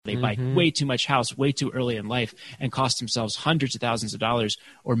They buy way too much house way too early in life and cost themselves hundreds of thousands of dollars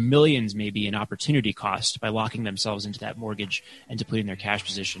or millions maybe in opportunity cost by locking themselves into that mortgage and depleting their cash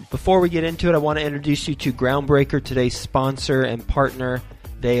position. Before we get into it, I want to introduce you to Groundbreaker, today's sponsor and partner.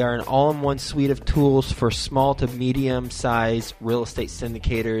 They are an all-in-one suite of tools for small to medium-sized real estate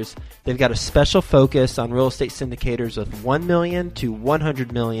syndicators. They've got a special focus on real estate syndicators with 1 million to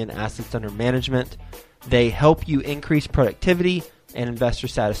 100 million assets under management. They help you increase productivity and investor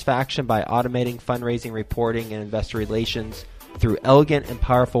satisfaction by automating fundraising, reporting, and investor relations through elegant and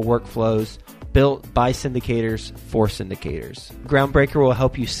powerful workflows built by syndicators for syndicators. Groundbreaker will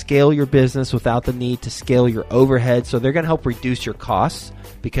help you scale your business without the need to scale your overhead. So they're going to help reduce your costs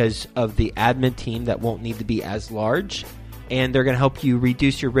because of the admin team that won't need to be as large. And they're going to help you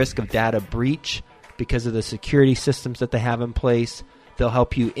reduce your risk of data breach because of the security systems that they have in place. They'll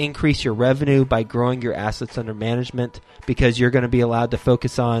help you increase your revenue by growing your assets under management because you're going to be allowed to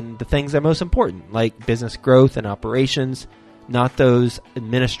focus on the things that are most important, like business growth and operations, not those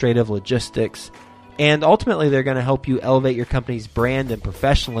administrative logistics. And ultimately, they're going to help you elevate your company's brand and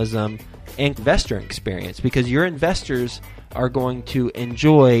professionalism and investor experience because your investors are going to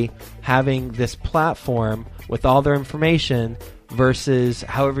enjoy having this platform with all their information versus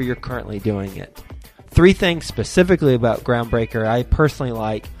however you're currently doing it. 3 things specifically about Groundbreaker I personally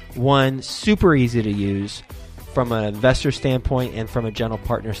like. 1, super easy to use from an investor standpoint and from a general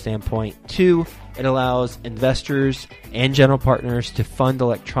partner standpoint. 2, it allows investors and general partners to fund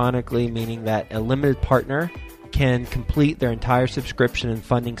electronically, meaning that a limited partner can complete their entire subscription and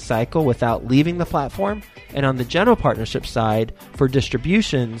funding cycle without leaving the platform. And on the general partnership side, for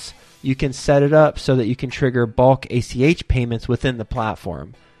distributions, you can set it up so that you can trigger bulk ACH payments within the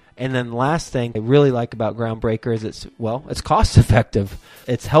platform. And then last thing I really like about Groundbreaker is it's cost effective.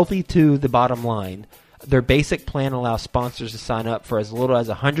 It's healthy to the bottom line. Their basic plan allows sponsors to sign up for as little as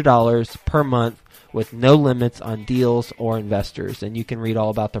 $100 per month with no limits on deals or investors. And you can read all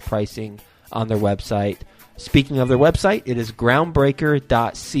about the pricing on their website. Speaking of their website, it is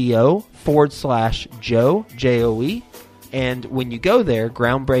groundbreaker.co/Joe, Joe. And when you go there,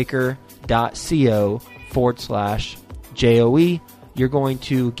 groundbreaker.co/Joe, you're going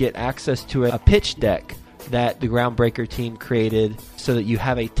to get access to a pitch deck that the Groundbreaker team created so that you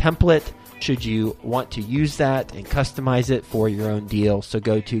have a template should you want to use that and customize it for your own deal. So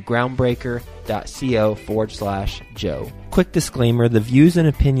go to groundbreaker.co/Joe. Quick disclaimer, the views and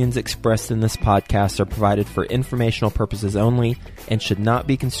opinions expressed in this podcast are provided for informational purposes only and should not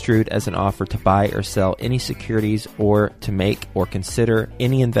be construed as an offer to buy or sell any securities or to make or consider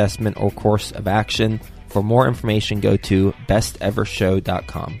any investment or course of action. For more information, go to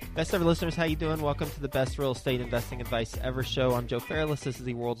bestevershow.com. Best Ever listeners, how you doing? Welcome to the Best Real Estate Investing Advice Ever Show. I'm Joe Fairless. This is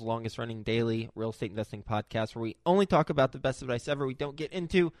the world's longest running daily real estate investing podcast where we only talk about the best advice ever. We don't get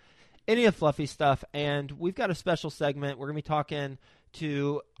into any of the fluffy stuff. And we've got a special segment. We're going to be talking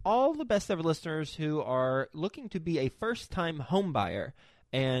to all the Best Ever listeners who are looking to be a first-time home buyer.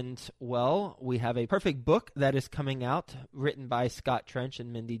 And, well, we have a perfect book that is coming out written by Scott Trench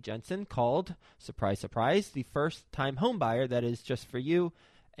and Mindy Jensen called, surprise, surprise, The First Time Home Buyer. That is just for you.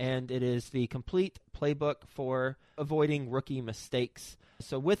 And it is the complete playbook for avoiding rookie mistakes.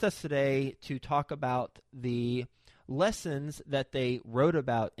 So with us today to talk about the lessons that they wrote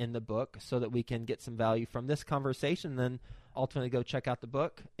about in the book so that we can get some value from this conversation, then ultimately go check out the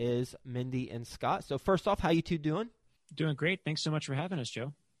book, is Mindy and Scott. So first off, how you two doing? Doing great. Thanks so much for having us,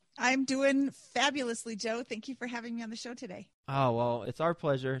 Joe. I'm doing fabulously, Joe. Thank you for having me on the show today. Oh, well, it's our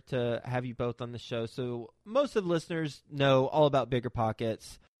pleasure to have you both on the show. So most of the listeners know all about Bigger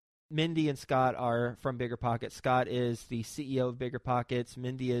Pockets. Mindy and Scott are from Bigger Pockets. Scott is the CEO of Bigger Pockets.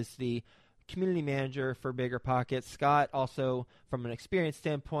 Mindy is the community manager for Bigger Pockets. Scott also, from an experience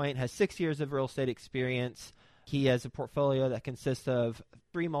standpoint, has 6 years of real estate experience. He has a portfolio that consists of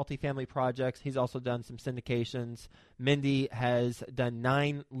 3 multifamily projects. He's also done some syndications. Mindy has done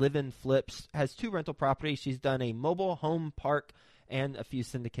 9 live-in flips, has 2 rental properties. She's done a mobile home park and a few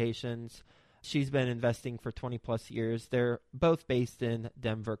syndications. She's been investing for 20-plus years. They're both based in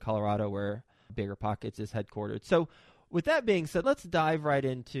Denver, Colorado, where Bigger Pockets is headquartered. So with that being said, let's dive right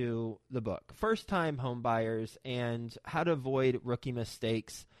into the book. First-time home buyers and how to avoid rookie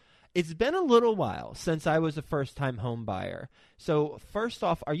mistakes. It's been a little while since I was a first-time home buyer. So first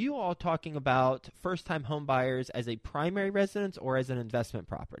off, are you all talking about first-time home buyers as a primary residence or as an investment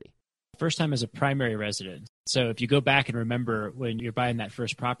property? First time as a primary resident. So if you go back and remember when you're buying that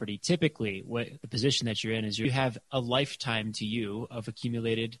first property, typically what the position that you're in is you have a lifetime to you of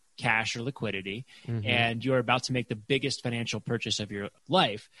accumulated cash or liquidity, and you're about to make the biggest financial purchase of your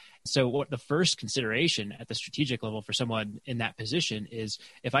life. So what the first consideration at the strategic level for someone in that position is,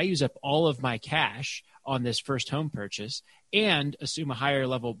 if I use up all of my cash on this first home purchase and assume a higher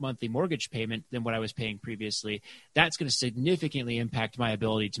level monthly mortgage payment than what I was paying previously, that's going to significantly impact my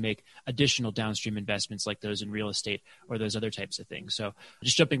ability to make additional downstream investments like those in real estate or those other types of things. So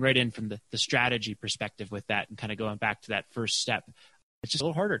just jumping right in from the strategy perspective with that and kind of going back to that first step, it's just a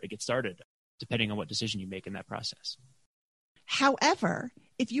little harder to get started depending on what decision you make in that process. However,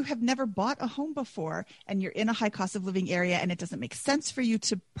 if you have never bought a home before and you're in a high cost of living area and it doesn't make sense for you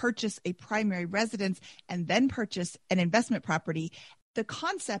to purchase a primary residence and then purchase an investment property, the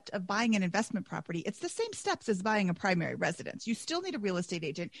concept of buying an investment property, it's the same steps as buying a primary residence. You still need a real estate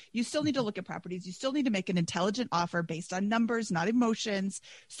agent. You still need to look at properties. You still need to make an intelligent offer based on numbers, not emotions.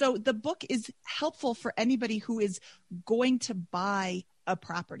 So the book is helpful for anybody who is going to buy a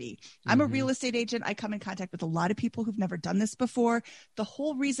property. I'm a real estate agent. I come in contact with a lot of people who've never done this before. The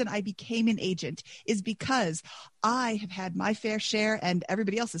whole reason I became an agent is because I have had my fair share and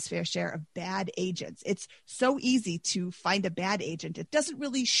everybody else's fair share of bad agents. It's so easy to find a bad agent. It doesn't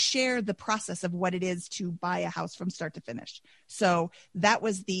really share the process of what it is to buy a house from start to finish. So that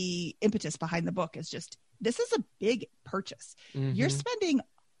was the impetus behind the book, is just, this is a big purchase. You're spending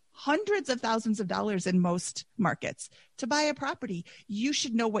hundreds of thousands of dollars in most markets to buy a property. You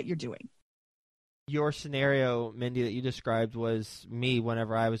should know what you're doing. Your scenario, Mindy, that you described was me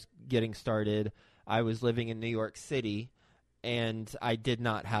whenever I was getting started. I was living in New York City, and I did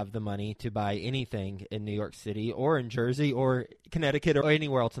not have the money to buy anything in New York City or in Jersey or Connecticut or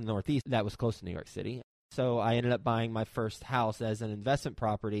anywhere else in the Northeast that was close to New York City. So I ended up buying my first house as an investment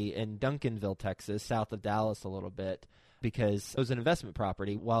property in Duncanville, Texas, south of Dallas a little bit, because it was an investment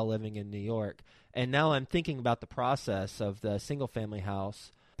property while living in New York. And now I'm thinking about the process of the single-family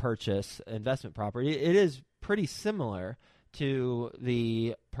house purchase investment property. It is pretty similar to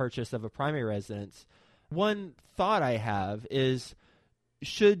the purchase of a primary residence. One thought I have is,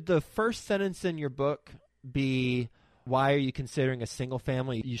 should the first sentence in your book be, why are you considering a single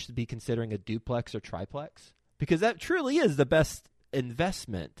family? You should be considering a duplex or triplex? Because that truly is the best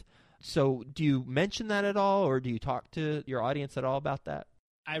investment. So do you mention that at all, or do you talk to your audience at all about that?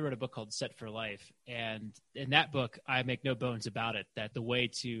 I wrote a book called Set for Life, and in that book, I make no bones about it, that the way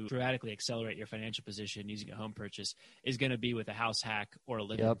to dramatically accelerate your financial position using a home purchase is going to be with a house hack or a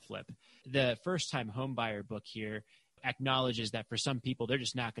live-in flip. The first-time home buyer book here acknowledges that for some people, they're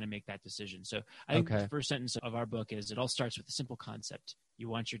just not going to make that decision. So I think the first sentence of our book is, it all starts with a simple concept. You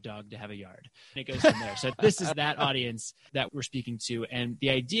want your dog to have a yard. And it goes from there. So this is that audience that we're speaking to. And the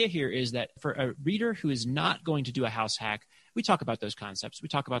idea here is that for a reader who is not going to do a house hack, we talk about those concepts. We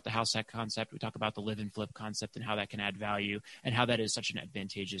talk about the house hack concept. We talk about the live and flip concept and how that can add value and how that is such an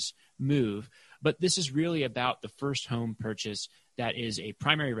advantageous move. But this is really about the first home purchase that is a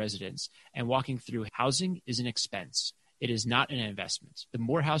primary residence, and walking through housing is an expense. It is not an investment. The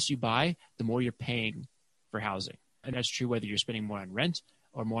more house you buy, the more you're paying for housing. And that's true whether you're spending more on rent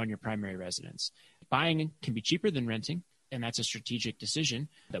or more on your primary residence. Buying can be cheaper than renting, and that's a strategic decision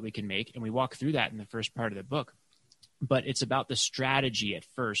that we can make. And we walk through that in the first part of the book. But it's about the strategy at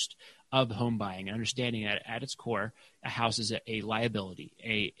first of home buying and understanding that at its core, a house is a liability,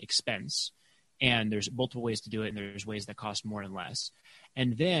 a expense. And there's multiple ways to do it, and there's ways that cost more and less.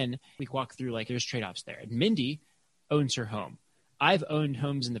 And then we walk through, like, there's trade-offs there. And Mindy owns her home. I've owned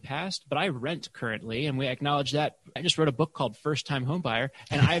homes in the past, but I rent currently, and we acknowledge that. I just wrote a book called First Time Home Buyer,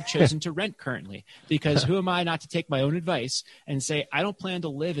 and I've chosen to rent currently, because who am I not to take my own advice and say, I don't plan to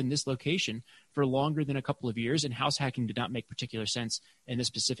live in this location for longer than a couple of years, and house hacking did not make particular sense in this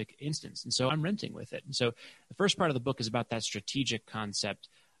specific instance. And so I'm renting with it. And so the first part of the book is about that strategic concept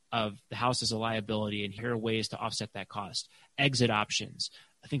of the house as a liability, and here are ways to offset that cost. Exit options,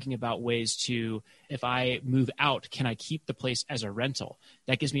 thinking about ways to, if I move out, can I keep the place as a rental?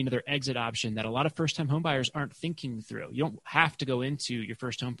 That gives me another exit option that a lot of first-time home buyers aren't thinking through. You don't have to go into your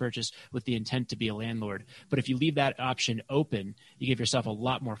first home purchase with the intent to be a landlord, but if you leave that option open, you give yourself a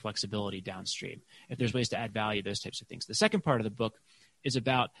lot more flexibility downstream. If there's ways to add value, those types of things. The second part of the book is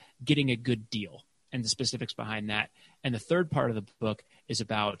about getting a good deal and the specifics behind that. And the third part of the book is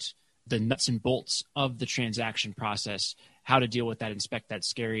about the nuts and bolts of the transaction process, how to deal with that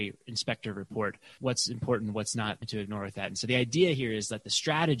scary inspector report, what's important, what's not to ignore with that. And so the idea here is that the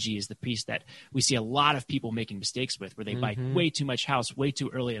strategy is the piece that we see a lot of people making mistakes with, where they buy way too much house way too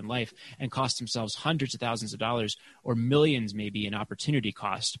early in life and cost themselves hundreds of thousands of dollars or millions maybe in opportunity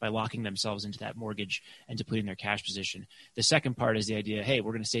cost by locking themselves into that mortgage and depleting their cash position. The second part is the idea, hey,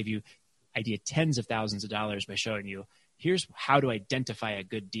 we're going to save you tens of thousands of dollars by showing you, here's how to identify a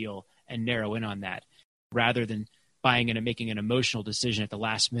good deal and narrow in on that, rather than buying and making an emotional decision at the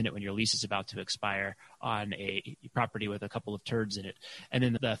last minute when your lease is about to expire on a property with a couple of turds in it. And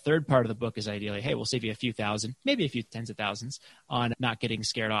then the third part of the book is ideally, hey, we'll save you a few thousand, maybe a few tens of thousands on not getting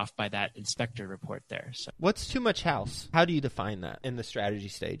scared off by that inspector report there. So, what's too much house? How do you define that in the strategy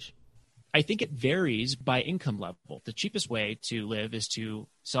stage? I think it varies by income level. The cheapest way to live is to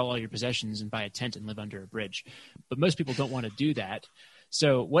sell all your possessions and buy a tent and live under a bridge. But most people don't want to do that.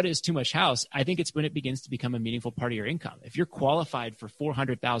 So what is too much house? I think it's when it begins to become a meaningful part of your income. If you're qualified for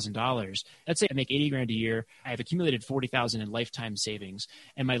 $400,000, let's say I make 80 grand a year, I have accumulated 40,000 in lifetime savings,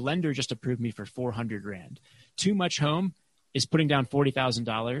 and my lender just approved me for 400 grand. Too much home is putting down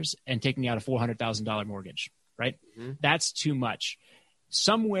 $40,000 and taking out a $400,000 mortgage, right? Mm-hmm. That's too much.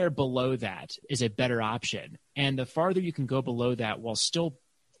 Somewhere below that is a better option. And the farther you can go below that while still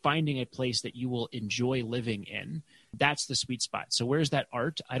finding a place that you will enjoy living in, that's the sweet spot. So where's that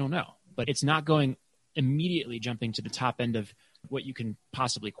art? I don't know. But it's not going immediately jumping to the top end of what you can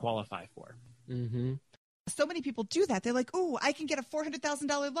possibly qualify for. Mm-hmm. So many people do that. They're like, oh, I can get a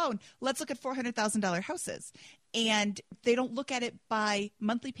 $400,000 loan. Let's look at $400,000 houses. And they don't look at it by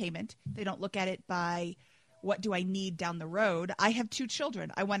monthly payment. They don't look at it by what do I need down the road? I have 2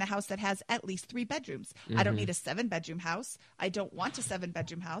 children. I want a house that has at least 3 bedrooms. Mm-hmm. I don't need a 7-bedroom house. I don't want a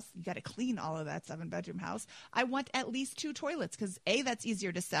 7-bedroom house. You got to clean all of that 7-bedroom house. I want at least 2 toilets because A, that's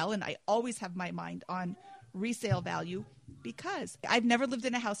easier to sell. And I always have my mind on resale value because I've never lived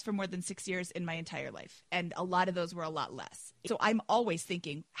in a house for more than 6 years in my entire life. And a lot of those were a lot less. So I'm always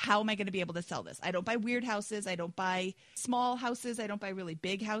thinking, how am I going to be able to sell this? I don't buy weird houses. I don't buy small houses. I don't buy really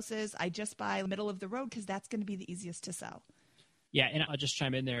big houses. I just buy middle of the road because that's going to be the easiest to sell. Yeah, and I'll just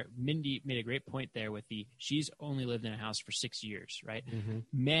chime in there. Mindy made a great point there with she's only lived in a house for 6 years, right? Mm-hmm.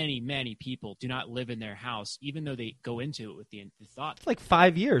 Many people do not live in their house, even though they go into it with the thought. It's like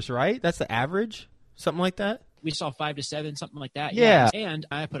 5 years, right? That's the average? Something like that? We saw 5 to 7, something like that. Yeah. And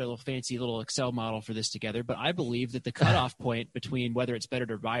I put a little fancy little Excel model for this together, but I believe that the cutoff point between whether it's better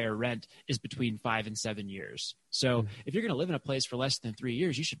to buy or rent is between 5 and 7 years. So if you're going to live in a place for less than 3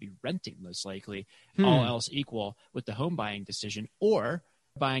 years, you should be renting most likely, all else equal with the home buying decision, or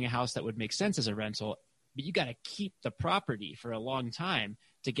buying a house that would make sense as a rental. But you got to keep the property for a long time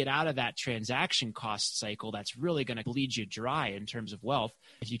to get out of that transaction cost cycle that's really going to bleed you dry in terms of wealth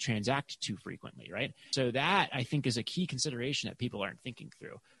if you transact too frequently, right? So that, I think, is a key consideration that people aren't thinking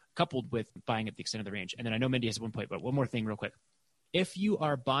through, coupled with buying at the extent of the range. And then I know Mindy has one point, but one more thing real quick. If you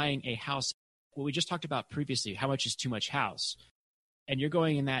are buying a house, what we just talked about previously, how much is too much house? And you're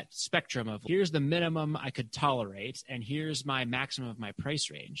going in that spectrum of here's the minimum I could tolerate and here's my maximum of my price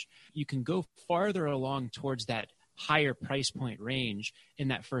range. You can go farther along towards that higher price point range in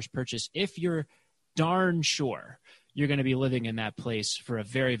that first purchase if you're darn sure you're going to be living in that place for a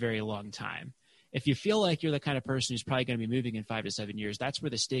very, very long time. If you feel like you're the kind of person who's probably going to be moving in 5 to 7 years, that's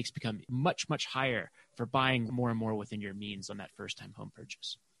where the stakes become much, much higher for buying more and more within your means on that first-time home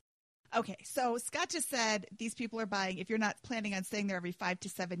purchase. Okay, so Scott just said these people are buying. If you're not planning on staying there every 5 to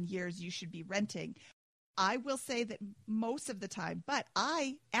 7 years, you should be renting. I will say that most of the time, but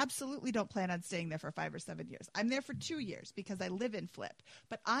I absolutely don't plan on staying there for 5 or 7 years. I'm there for 2 years because I live in Flip,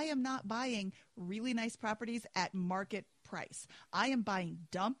 but I am not buying really nice properties at market price. I am buying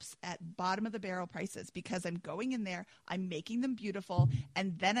dumps at bottom of the barrel prices because I'm going in there, I'm making them beautiful,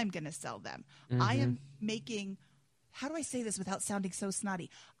 and then I'm going to sell them. Mm-hmm. I am making, how do I say this without sounding so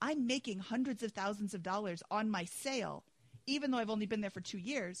snotty? I'm making hundreds of thousands of dollars on my sale, even though I've only been there for 2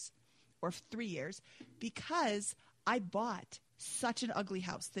 years. Or 3 years, because I bought such an ugly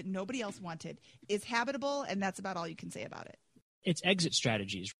house that nobody else wanted, is habitable, and that's about all you can say about it. It's exit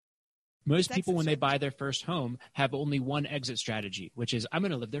strategies. Most people, when they buy their first home, have only one exit strategy, which is, I'm going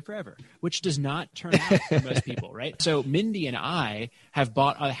to live there forever, which does not turn out for most people, right? So Mindy and I have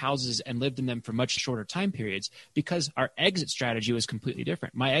bought houses and lived in them for much shorter time periods because our exit strategy was completely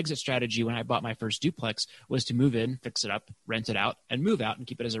different. My exit strategy when I bought my first duplex was to move in, fix it up, rent it out, and move out and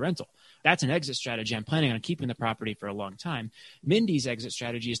keep it as a rental. That's an exit strategy. I'm planning on keeping the property for a long time. Mindy's exit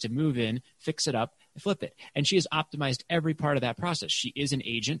strategy is to move in, fix it up, and flip it. And she has optimized every part of that process. She is an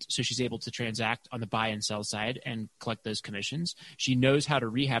agent, so she's able to transact on the buy and sell side and collect those commissions. She knows how to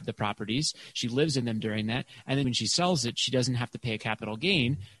rehab the properties. She lives in them during that. And then when she sells it, she doesn't have to pay a capital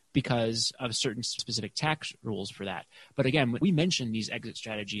gain because of certain specific tax rules for that. But again, when we mention these exit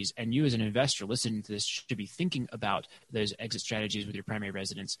strategies, and you as an investor listening to this should be thinking about those exit strategies with your primary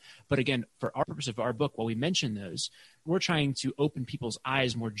residence. But again, for our purpose of our book, while we mention those, we're trying to open people's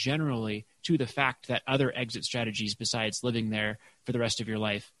eyes more generally to the fact that other exit strategies besides living there for the rest of your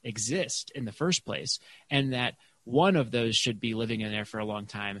life exist in the first place, and that one of those should be living in there for a long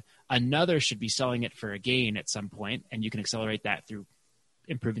time. Another should be selling it for a gain at some point, and you can accelerate that through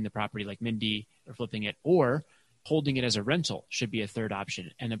improving the property like Mindy or flipping it, or holding it as a rental should be a third option.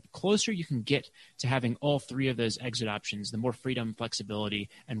 And the closer you can get to having all three of those exit options, the more freedom, flexibility,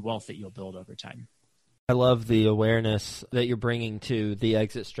 and wealth that you'll build over time. I love the awareness that you're bringing to the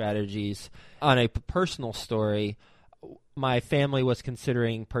exit strategies. On a personal story, my family was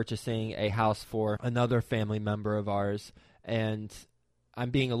considering purchasing a house for another family member of ours, and I'm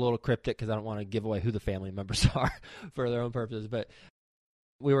being a little cryptic because I don't want to give away who the family members are for their own purposes, but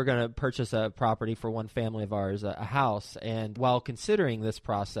we were going to purchase a property for one family of ours, a house, and while considering this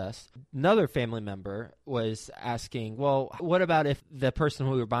process, another family member was asking, well, what about if the person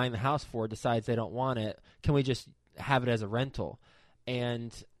who we were buying the house for decides they don't want it? Can we just have it as a rental?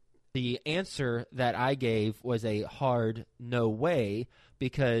 And the answer that I gave was a hard no way,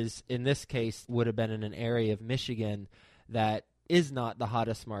 because in this case would have been in an area of Michigan that is not the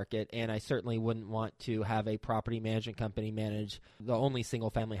hottest market, and I certainly wouldn't want to have a property management company manage the only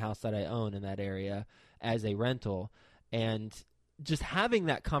single-family house that I own in that area as a rental. And just having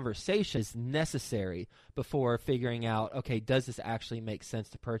that conversation is necessary before figuring out, okay, does this actually make sense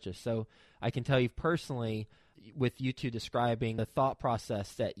to purchase? So I can tell you personally, with you two describing the thought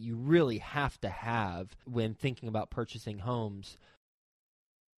process that you really have to have when thinking about purchasing homes,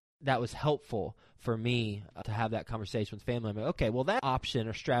 that was helpful for me to have that conversation with family. I'm like, okay, well, that option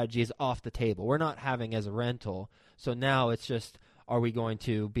or strategy is off the table. We're not having as a rental. So now it's just, are we going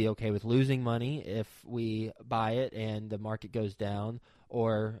to be okay with losing money if we buy it and the market goes down?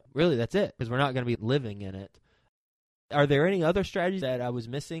 Or really, that's it, because we're not going to be living in it. Are there any other strategies that I was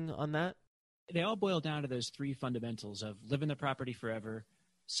missing on that? They all boil down to those three fundamentals of live in the property forever,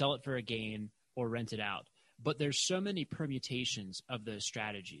 sell it for a gain, or rent it out. But there's so many permutations of those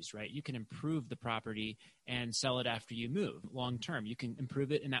strategies, right? You can improve the property and sell it after you move long term. You can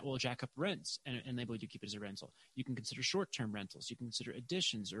improve it, and that will jack up rents and enable you to keep it as a rental. You can consider short-term rentals. You can consider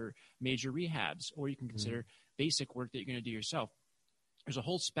additions or major rehabs, or you can consider basic work that you're going to do yourself. There's a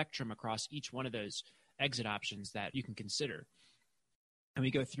whole spectrum across each one of those exit options that you can consider. And we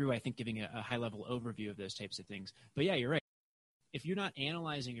go through, I think, giving a high-level overview of those types of things. But yeah, you're right. If you're not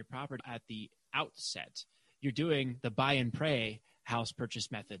analyzing your property at the outset, you're doing the buy and pray house purchase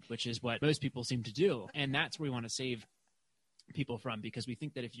method, which is what most people seem to do. And that's where we want to save people from, because we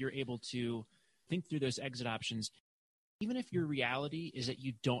think that if you're able to think through those exit options, even if your reality is that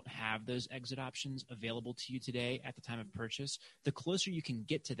you don't have those exit options available to you today at the time of purchase, the closer you can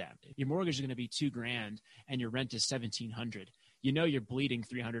get to them. Your mortgage is going to be $2,000 and your rent is $1,700. You know you're bleeding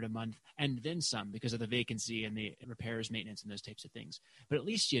 $300 a month and then some because of the vacancy and the repairs, maintenance, and those types of things. But at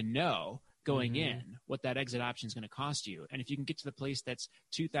least you know going in what that exit option is going to cost you. And if you can get to the place that's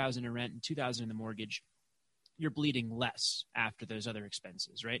 $2,000 in rent and $2,000 in the mortgage, you're bleeding less after those other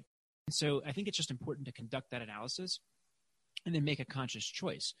expenses, right? And so I think it's just important to conduct that analysis and then make a conscious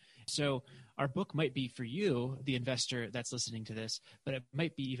choice. So our book might be for you, the investor that's listening to this, but it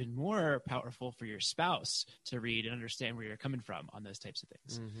might be even more powerful for your spouse to read and understand where you're coming from on those types of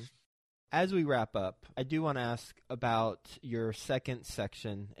things. Mm-hmm. As we wrap up, I do want to ask about your second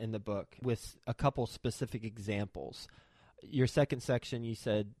section in the book with a couple specific examples. Your second section, you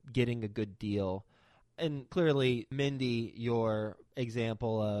said getting a good deal. And clearly, Mindy, your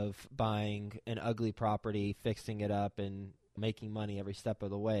example of buying an ugly property, fixing it up, and making money every step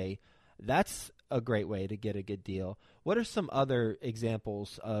of the way, that's a great way to get a good deal. What are some other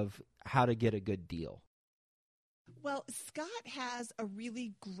examples of how to get a good deal? Well, Scott has a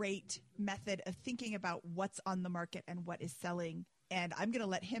really great method of thinking about what's on the market and what is selling. And I'm going to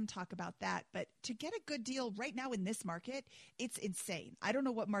let him talk about that. But to get a good deal right now in this market, it's insane. I don't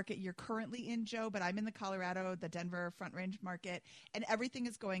know what market you're currently in, Joe, but I'm in the Colorado, the Denver Front Range market, and everything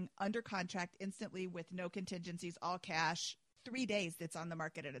is going under contract instantly with no contingencies, all cash. 3 days it's on the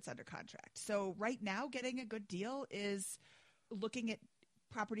market and it's under contract. So right now, getting a good deal is looking at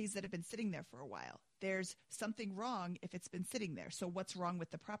properties that have been sitting there for a while. There's something wrong if it's been sitting there. So what's wrong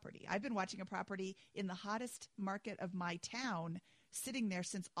with the property? I've been watching a property in the hottest market of my town sitting there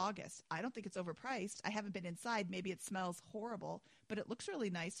since August. I don't think it's overpriced. I haven't been inside. Maybe it smells horrible, but it looks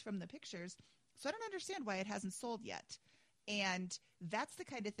really nice from the pictures. So I don't understand why it hasn't sold yet. And that's the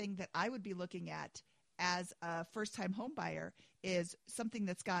kind of thing that I would be looking at as a first-time home buyer, is something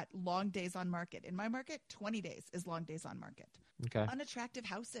that's got long days on market. In my market, 20 days is long days on market. Okay. Unattractive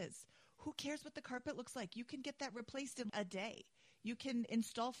houses. Who cares what the carpet looks like? You can get that replaced in a day. You can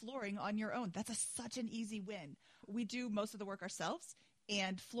install flooring on your own. That's such an easy win. We do most of the work ourselves,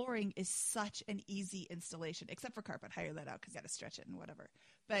 and flooring is such an easy installation, except for carpet. Hire that out because you got to stretch it and whatever.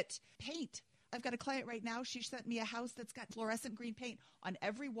 But paint. I've got a client right now. She sent me a house that's got fluorescent green paint on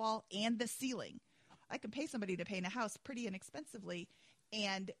every wall and the ceiling. I can pay somebody to paint a house pretty inexpensively.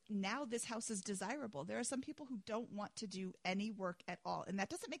 And now this house is desirable. There are some people who don't want to do any work at all. And that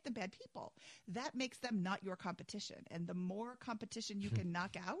doesn't make them bad people. That makes them not your competition. And the more competition you can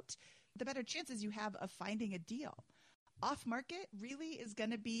knock out, the better chances you have of finding a deal. Off market really is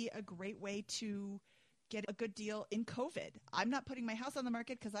going to be a great way to get a good deal in COVID. I'm not putting my house on the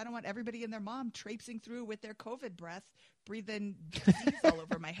market because I don't want everybody and their mom traipsing through with their COVID breath, breathing disease all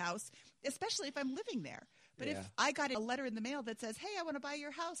over my house, especially if I'm living there. But if I got a letter in the mail that says, hey, I want to buy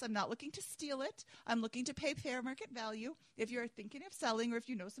your house, I'm not looking to steal it. I'm looking to pay fair market value. If you're thinking of selling or if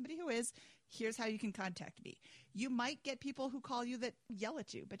you know somebody who is, here's how you can contact me. You might get people who call you that yell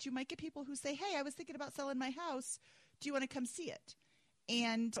at you, but you might get people who say, hey, I was thinking about selling my house. Do you want to come see it?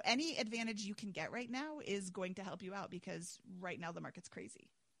 And any advantage you can get right now is going to help you out because right now the market's crazy.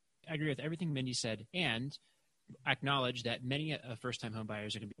 I agree with everything Mindy said and acknowledge that many first-time home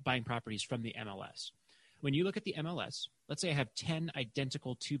buyers are going to be buying properties from the MLS. When you look at the MLS, let's say I have 10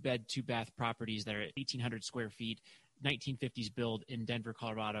 identical two-bed, two-bath properties that are 1,800 square feet, 1950s build in Denver,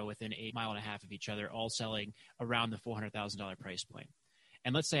 Colorado, within a mile and a half of each other, all selling around the $400,000 price point.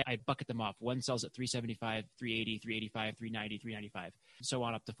 And let's say I bucket them off. One sells at $375, $380, $385, $390, $395, so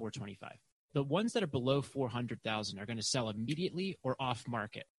on up to $425. The ones that are below $400,000 are going to sell immediately or off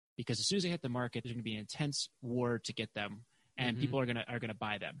market because as soon as they hit the market, there's going to be an intense war to get them, and people are going to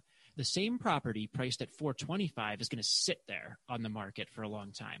buy them. The same property priced at $425 is going to sit there on the market for a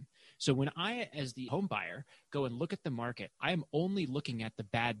long time. So when I, as the home buyer, go and look at the market, I am only looking at the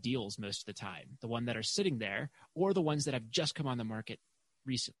bad deals most of the time, the ones that are sitting there or the ones that have just come on the market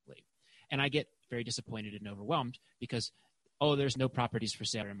recently. And I get very disappointed and overwhelmed because, there's no properties for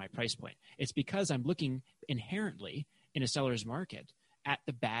sale in my price point. It's because I'm looking inherently in a seller's market at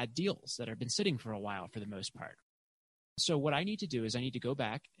the bad deals that have been sitting for a while for the most part. So what I need to do is I need to go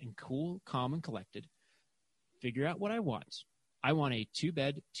back and cool, calm, and collected, figure out what I want. I want a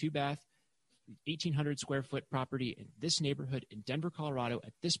two-bed, two-bath, 1,800 square foot property in this neighborhood in Denver, Colorado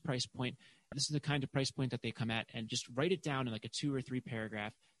at this price point. This is the kind of price point that they come at, and just write it down in like a 2 or 3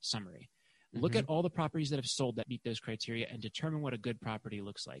 paragraph summary. Look at all the properties that have sold that meet those criteria and determine what a good property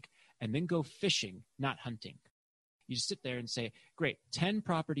looks like. And then go fishing, not hunting. You just sit there and say, great, 10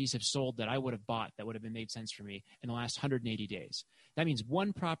 properties have sold that I would have bought that would have been made sense for me in the last 180 days. That means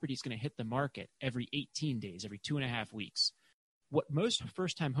one property is going to hit the market every 18 days, every 2.5 weeks. What most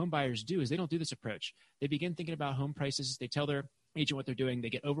first-time home buyers do is they don't do this approach. They begin thinking about home prices. They tell their agent what they're doing. They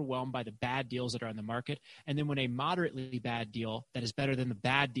get overwhelmed by the bad deals that are on the market. And then when a moderately bad deal that is better than the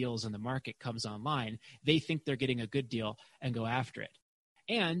bad deals in the market comes online, they think they're getting a good deal and go after it.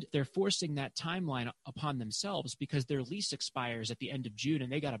 And they're forcing that timeline upon themselves because their lease expires at the end of June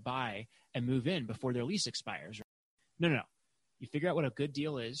and they got to buy and move in before their lease expires. No. You figure out what a good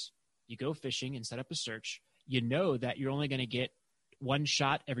deal is. You go fishing and set up a search. You know that you're only going to get one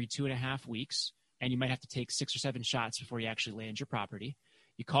shot every 2.5 weeks, and you might have to take 6 or 7 shots before you actually land your property.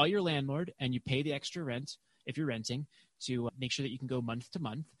 You call your landlord and you pay the extra rent if you're renting to make sure that you can go month to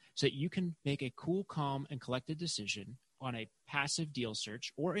month so that you can make a cool, calm, and collected decision on a passive deal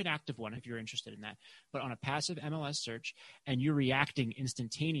search or an active one if you're interested in that, but on a passive MLS search, and you're reacting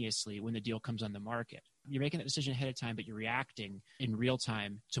instantaneously when the deal comes on the market. You're making that decision ahead of time, but you're reacting in real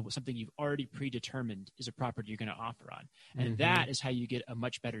time to something you've already predetermined is a property you're going to offer on. And that is how you get a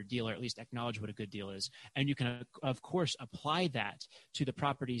much better deal, or at least acknowledge what a good deal is. And you can, of course, apply that to the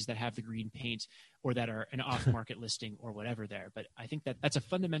properties that have the green paint or that are an off-market listing or whatever there. But I think that that's a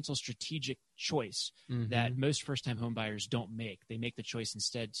fundamental strategic choice that most first-time home buyers don't make. They make the choice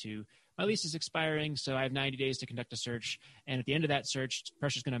instead to, my lease is expiring, so I have 90 days to conduct a search. And at the end of that search,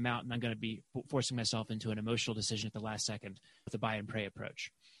 pressure's going to mount, and I'm going to be forcing myself into an emotional decision at the last second with a buy and pray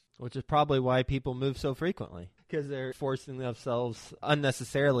approach. Which is probably why people move so frequently, because they're forcing themselves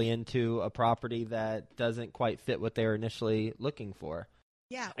unnecessarily into a property that doesn't quite fit what they were initially looking for.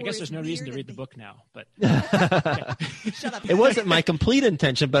 Yeah, I guess there's no reason to read the book now, but shut up. It wasn't my complete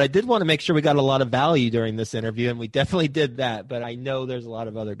intention, but I did want to make sure we got a lot of value during this interview, and we definitely did that. But I know there's a lot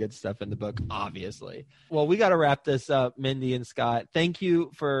of other good stuff in the book, obviously. Well, we got to wrap this up, Mindy and Scott. Thank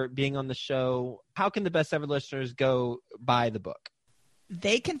you for being on the show. How can the Best Ever listeners go buy the book?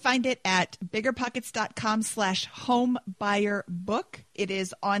 They can find it at biggerpockets.com/homebuyerbook. It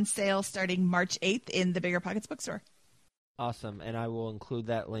is on sale starting March 8th in the Bigger Pockets bookstore. Awesome, and I will include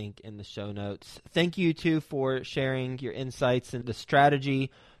that link in the show notes. Thank you, too, for sharing your insights and the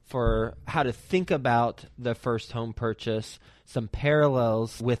strategy for how to think about the first home purchase, some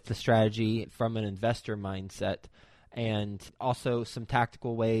parallels with the strategy from an investor mindset. and also some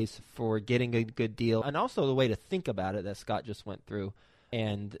tactical ways for getting a good deal, and also the way to think about it that Scott just went through.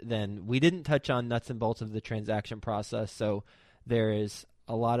 And then we didn't touch on nuts and bolts of the transaction process, so there is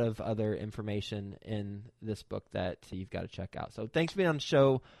a lot of other information in this book that you've got to check out. So thanks for being on the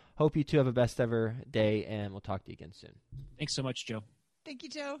show. Hope you two have a best ever day, and we'll talk to you again soon. Thanks so much, Joe. Thank you,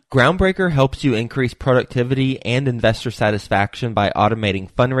 Joe. Groundbreaker helps you increase productivity and investor satisfaction by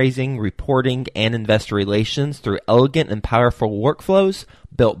automating fundraising, reporting, and investor relations through elegant and powerful workflows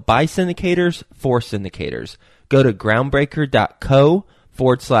built by syndicators for syndicators. Go to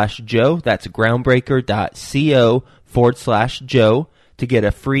groundbreaker.co/Joe. That's groundbreaker.co/Joe to get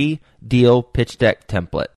a free deal pitch deck template.